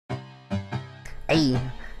Hey,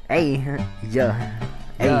 hey, yeah,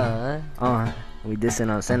 hey, we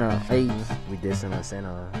dissing on Santa, hey, we dissing on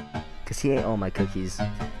Santa, cause he ate all my cookies,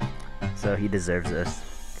 so he deserves us.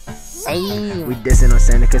 Hey, we dissing on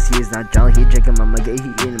Santa cause he is not jolly. He drinking my mug, he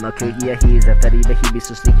eating my cookie. Yeah, he is a fatty, but he be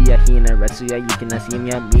so sneaky. Yeah, he in a red suit. Yeah, you cannot see him.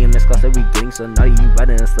 Yeah, me and Miss Claus, we getting so naughty. He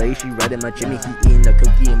riding a sleigh, she riding my chimney. He eating a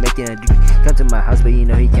cookie and making a drink. Come to my house, but you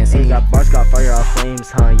know he can't see me. Got bars, got fire, all flames,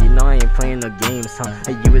 huh? You know I ain't playing no games, huh?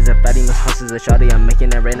 Hey, you is a fatty, Miss Claus is a shawty. I'm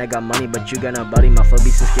making it rain, I got money, but you got no body. My flow be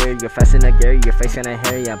so scary. You're fast in a Gary, your face kinda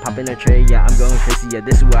hairy. Yeah, popping a tray. Yeah, I'm going crazy. Yeah,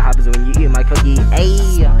 this is what happens when you eat my cookie.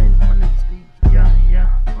 Hey.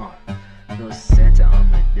 Little Santa on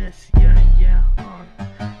my disc, yeah,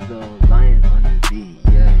 Little lion on the beat,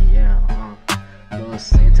 yeah, Little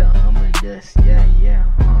Santa on my disc, yeah,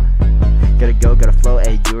 Gotta go, gotta flow,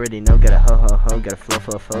 ayy, you already know, gotta ho, gotta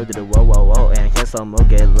flow, do the whoa, and I can't slow mo,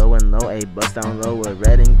 get low and low, ayy, bust down low, with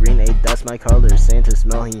red and green, ayy, that's my color, Santa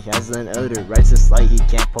smell, he has an odor, rides a slide, he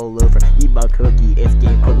can't pull over, eat my cookie, it's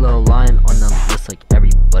game, put little lion on them, just like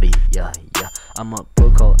everybody, yeah, I'm a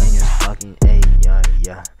protocol and you're stalking, ayy,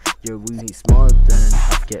 yeah. You're really smaller than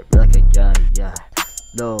I forget like a yeah.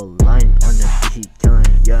 Little lion on the beat, he killing,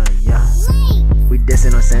 yeah. We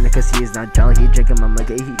dissing on Santa cause he is not jolly. He drinking my mug,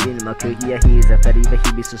 he eating my cookie. Yeah, he is a fatty, but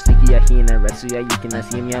he be so sneaky. Yeah, he in a red suit. Yeah, you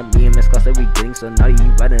cannot see him. Yeah, me and Miss Claus, we getting so naughty. He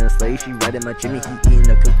riding a sleigh, she riding my chimney. He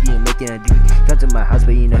eating a cookie and making a drink. Come to my house,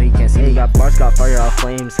 but you know he can't see me. Got bars, got fire, all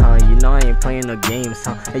flames, huh? You know I ain't playing no games,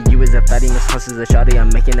 huh? Hey, you is a fatty, Miss Claus is a shawty. I'm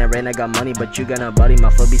making it rain, I got money, but you got no body. My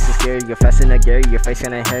flow be so scary. You're fast in a Gary, your face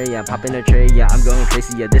kinda hairy. Yeah, popping a tray. Yeah, I'm going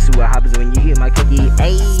crazy. Yeah, this is what happens when you eat my cookie.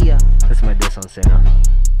 Hey, that's my diss on Santa.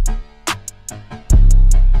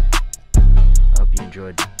 I hope you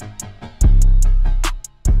enjoyed.